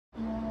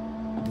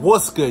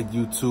What's good,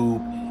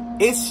 YouTube?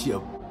 It's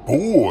your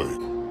boy,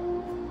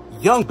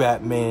 Young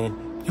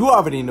Batman. You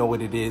already know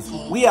what it is.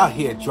 We out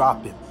here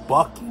dropping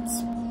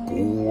buckets,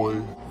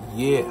 boy.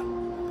 Yeah,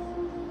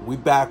 we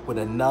back with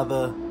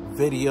another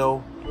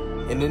video.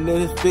 And in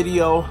this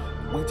video,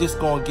 we just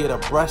gonna get a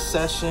brush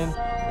session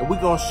and we're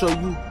gonna show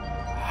you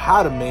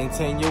how to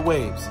maintain your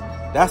waves.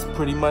 That's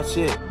pretty much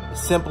it.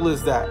 As simple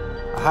as that.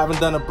 I haven't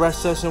done a brush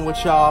session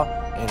with y'all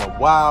in a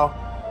while.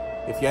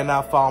 If you're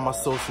not following my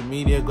social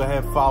media, go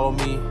ahead and follow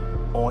me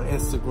on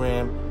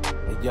Instagram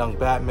at Young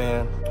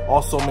Batman.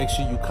 Also, make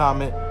sure you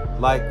comment,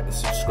 like, and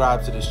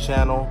subscribe to this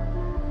channel.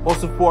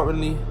 Most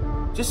importantly,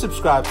 just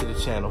subscribe to the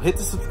channel. Hit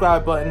the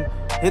subscribe button,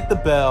 hit the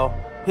bell,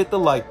 hit the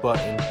like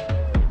button,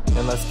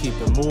 and let's keep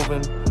it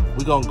moving.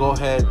 We're gonna go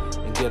ahead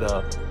and get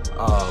a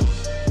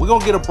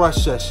brush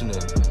session in.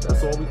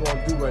 That's all we're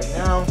gonna do right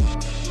now.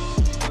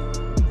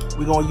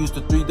 We're gonna use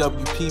the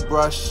 3WP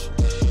brush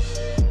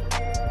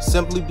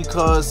simply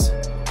because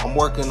I'm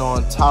working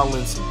on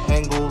toggling some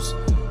angles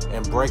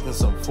and breaking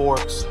some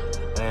forks.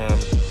 And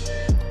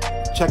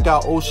check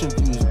out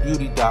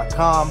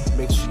oceanviewsbeauty.com.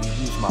 Make sure you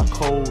use my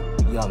code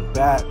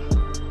YoungBat.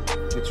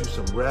 Get you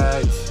some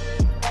rags,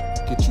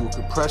 get you a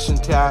compression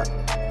cap,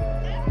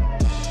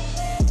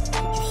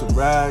 get you some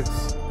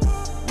rags.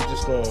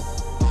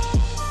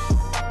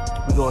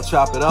 We're gonna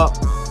chop it up.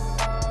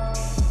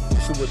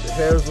 See what the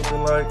hair's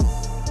looking like.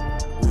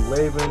 We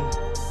waving.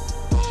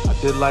 I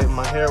did lighten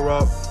my hair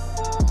up.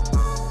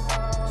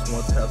 Just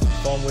want to have some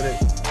fun with it.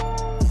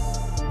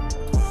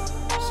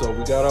 So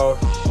we got our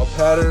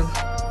pattern.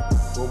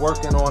 We're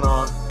working on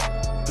our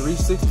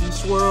 360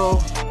 swirl,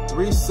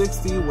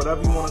 360,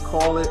 whatever you want to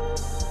call it.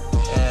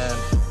 And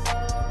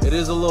it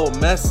is a little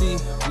messy.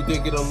 We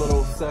did get a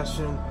little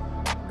session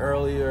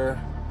earlier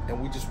and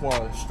we just want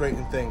to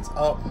straighten things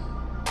up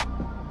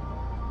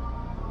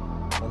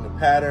on the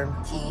pattern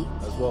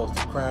as well as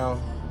the crown.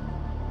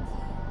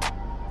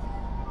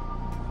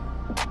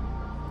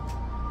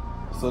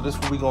 So this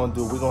is what we're gonna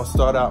do. We're gonna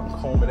start out and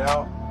comb it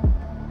out,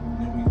 and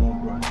then we're gonna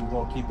brush. We're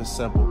gonna keep it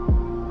simple.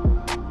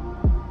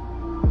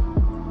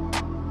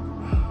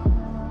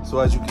 So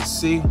as you can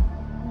see,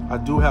 I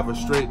do have a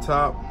straight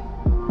top,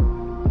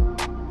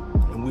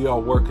 and we are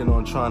working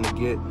on trying to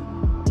get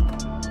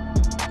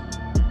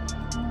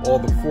all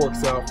the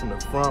forks out from the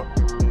front.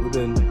 We've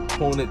been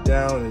pulling it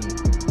down, and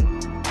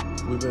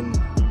we've been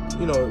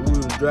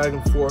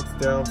dragging forks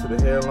down to the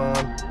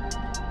hairline.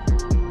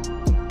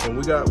 And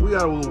we got a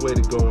little way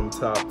to go on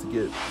top to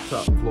get the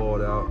top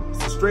flawed out.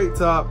 It's a straight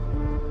top,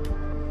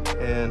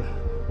 and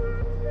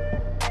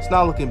it's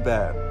not looking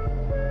bad.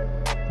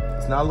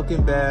 It's not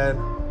looking bad.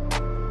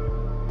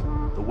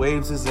 The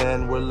waves is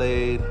in, we're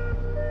laid.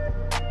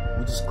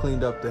 We just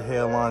cleaned up the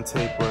hairline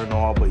taper and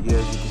all, but yeah,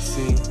 as you can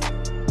see,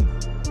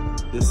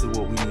 this is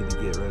what we need to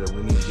get rid of.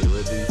 We need to get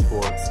rid of these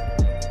forks.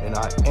 And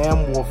I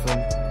am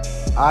woofing.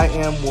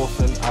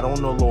 I don't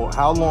know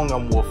how long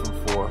I'm woofing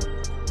for.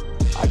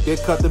 I did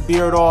cut the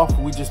beard off.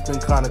 We just been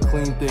kind of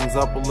cleaning things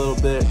up a little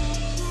bit.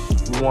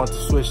 We want to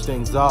switch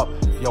things up.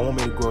 If y'all want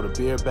me to grow the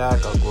beard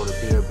back, I'll grow the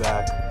beard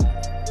back.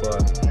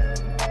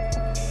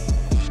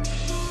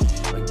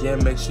 But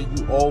again, make sure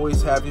you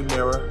always have your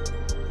mirror.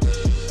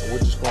 And we're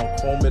just gonna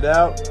comb it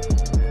out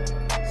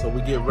so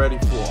we get ready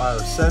for our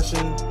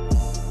session.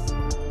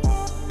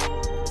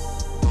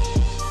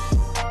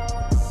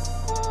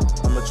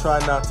 I'm gonna try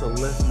not to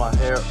lift my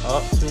hair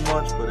up too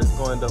much, but it's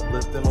gonna end up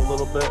lifting a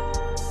little bit.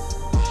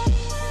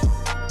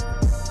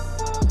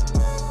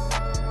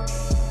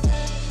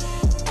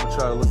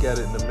 Try to look at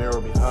it in the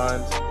mirror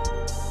behind. I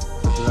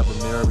do have a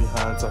mirror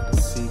behind so I can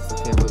see, because I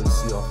can't really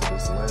see off of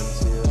this lens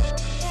here.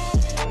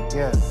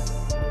 Again,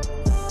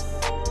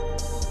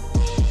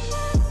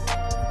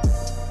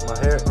 my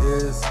hair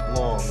is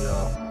long,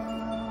 y'all.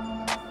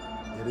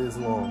 It is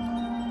long.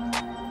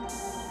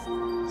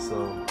 So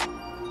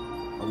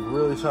I'm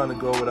really trying to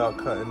go without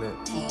cutting it,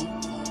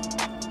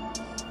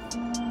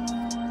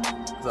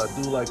 because I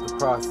do like the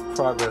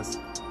progress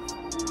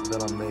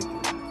that I'm making.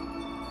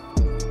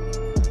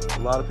 A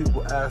lot of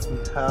people ask me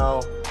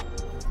how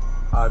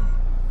I've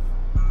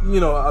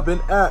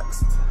been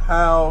asked,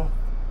 how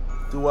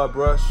do I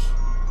brush?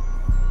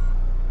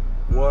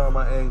 What are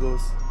my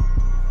angles?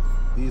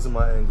 These are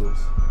my angles.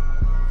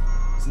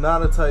 It's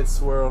not a tight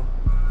swirl,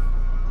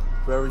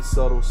 very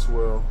subtle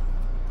swirl.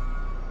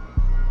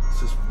 It's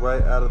just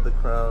right out of the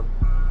crown.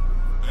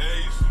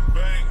 Ace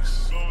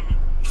Banks on the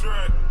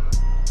track.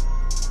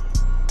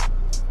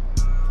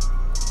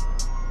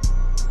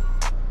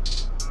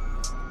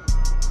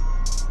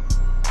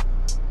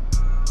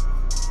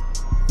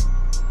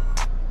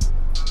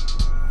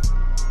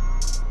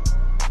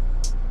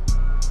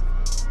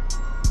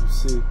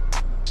 See,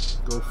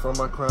 go from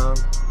my crown,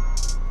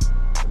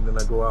 and then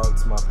I go out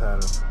into my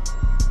pattern.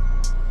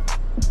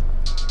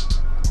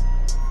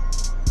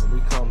 And we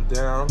come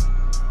down,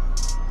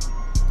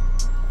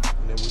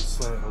 and then we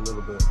slant a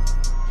little bit.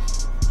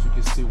 As you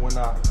can see,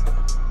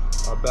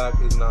 our back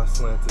is not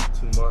slanted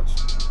too much,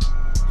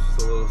 just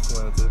a little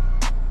slanted.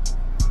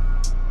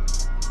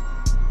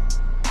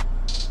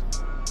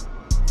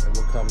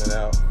 coming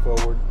out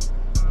forward,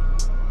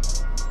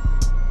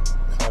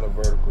 kind of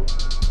vertical.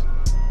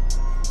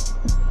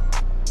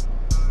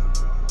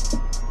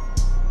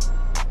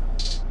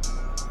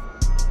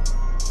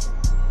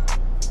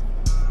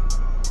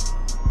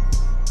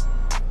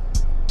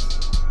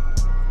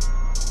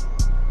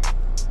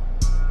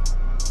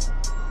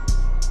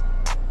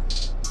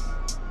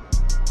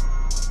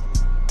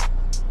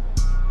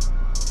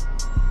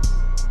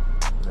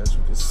 As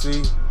you can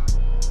see,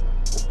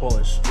 we're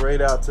pulling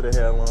straight out to the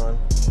hairline,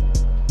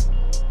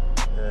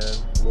 and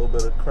a little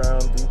bit of crown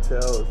detail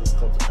as this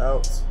comes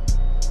out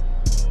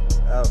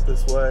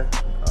this way,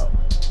 up,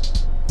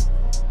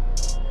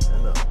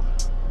 and up.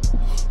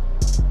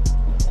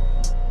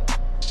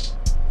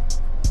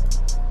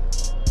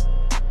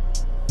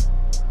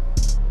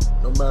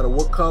 No matter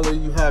what color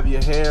you have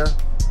your hair,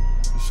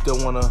 you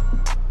still want to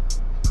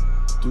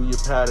do your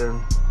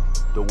pattern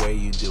the way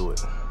you do it,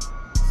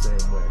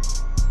 same way.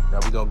 Now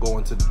we're gonna go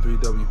into the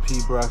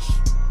 3WP brush,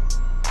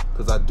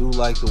 because I do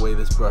like the way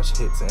this brush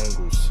hits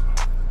angles.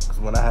 Because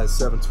when I had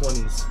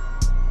 720s,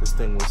 this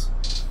thing was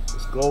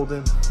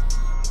golden.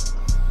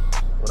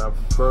 When I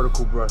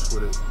vertical brush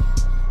with it,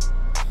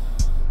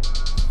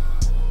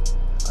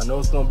 I know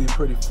it's gonna be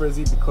pretty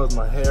frizzy because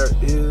my hair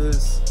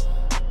is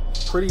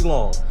pretty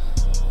long.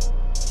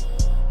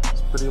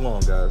 It's pretty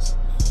long, guys.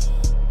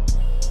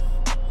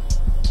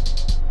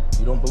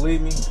 You don't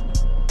believe me?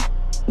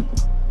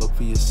 Look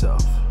for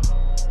yourself.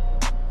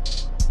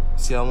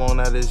 See how long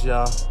that is,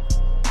 y'all?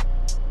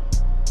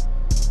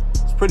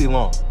 It's pretty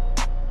long.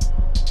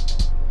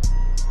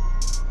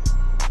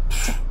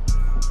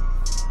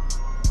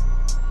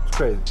 It's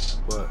crazy,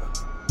 but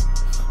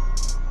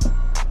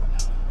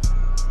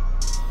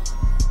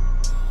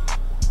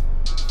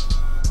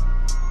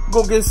we're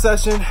gonna get a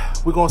session.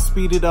 We're gonna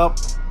speed it up,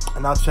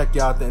 and I'll check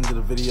you out at the end of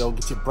the video.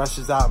 Get your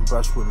brushes out and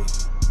brush with me.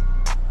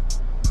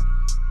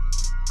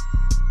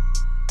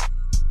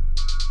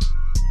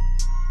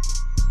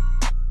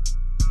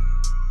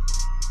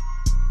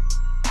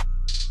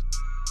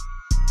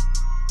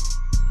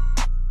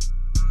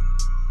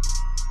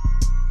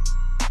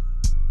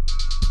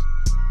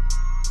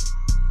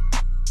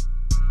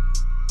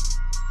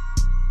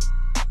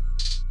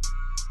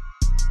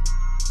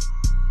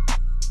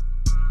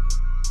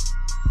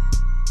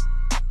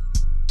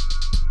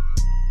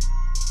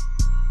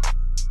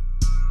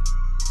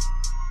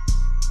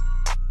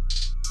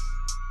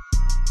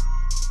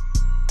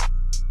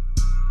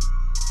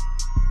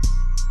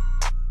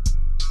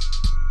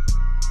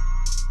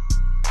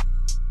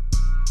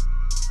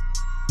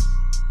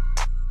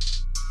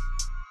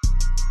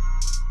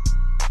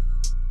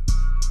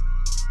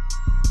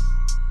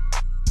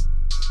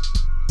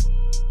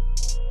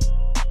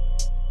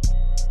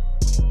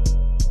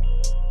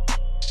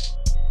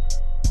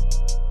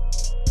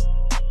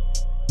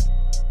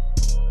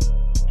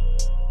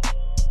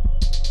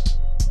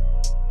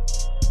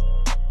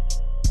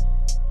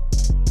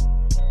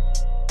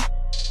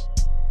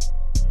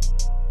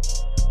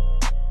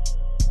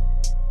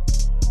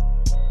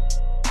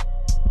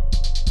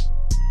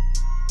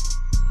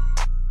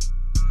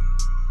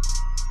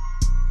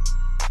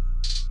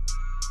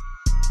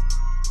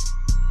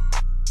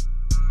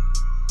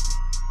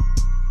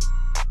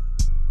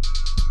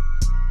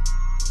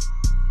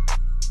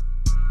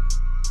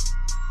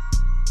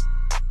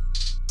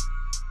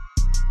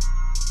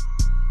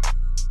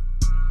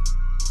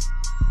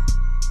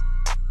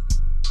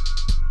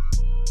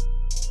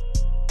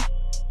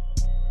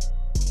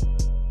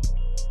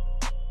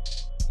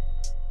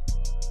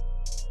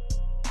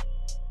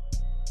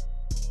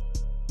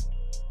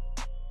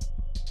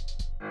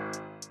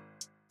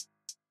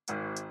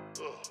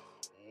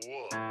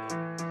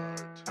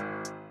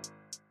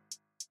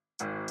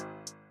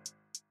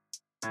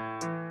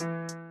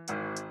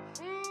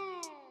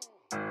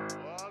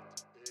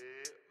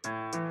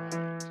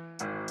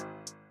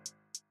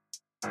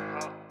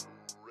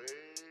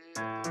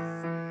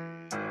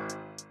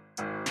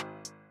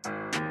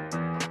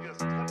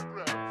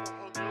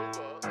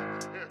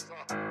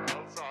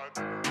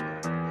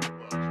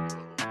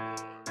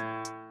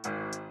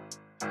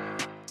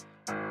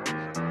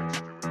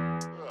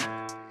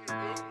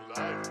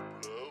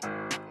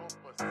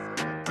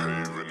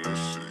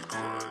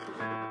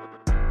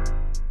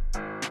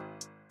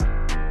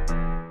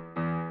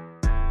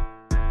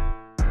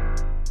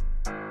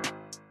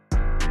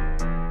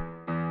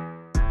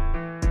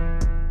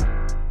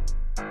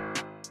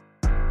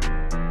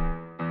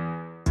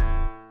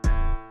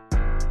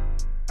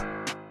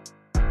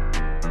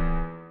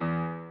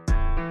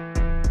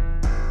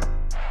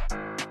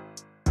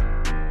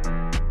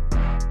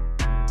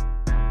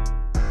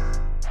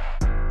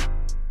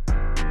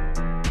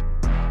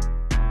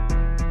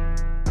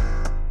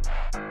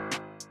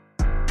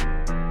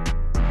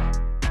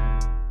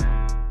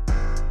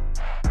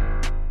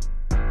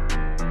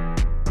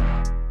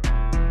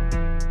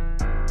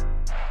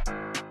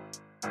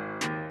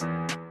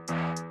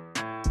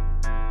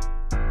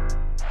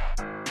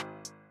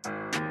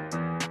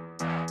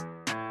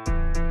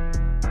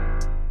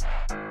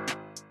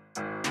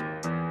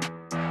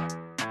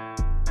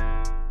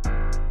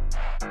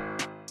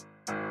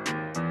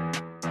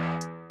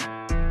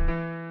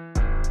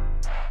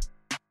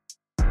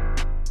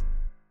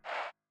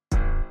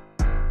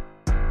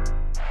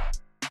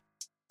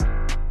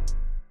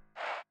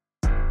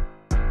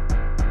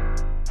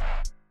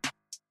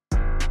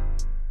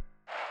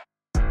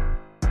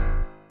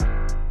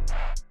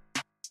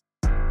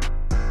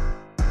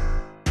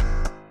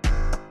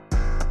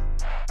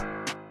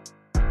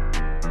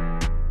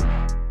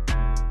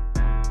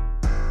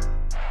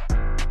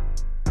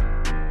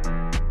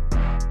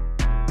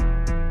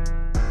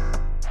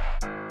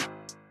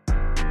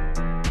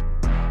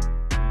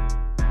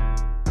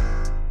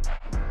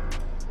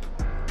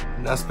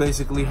 And that's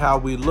basically how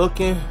we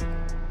looking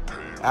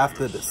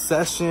after the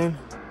session.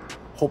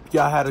 Hope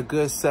y'all had a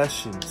good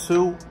session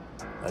too.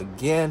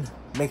 Again,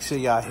 make sure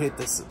y'all hit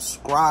the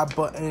subscribe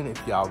button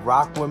if y'all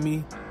rock with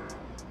me.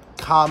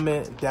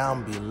 Comment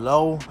down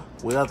below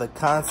what other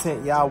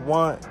content y'all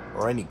want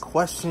or any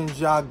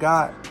questions y'all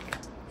got.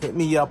 Hit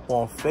me up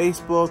on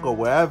Facebook or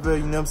wherever,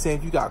 you know what I'm saying?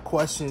 If you got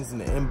questions in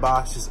the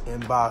inbox, just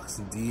inbox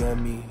and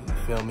DM me, you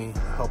feel me?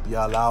 Help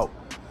y'all out.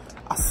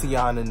 I'll see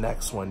y'all in the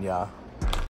next one, y'all.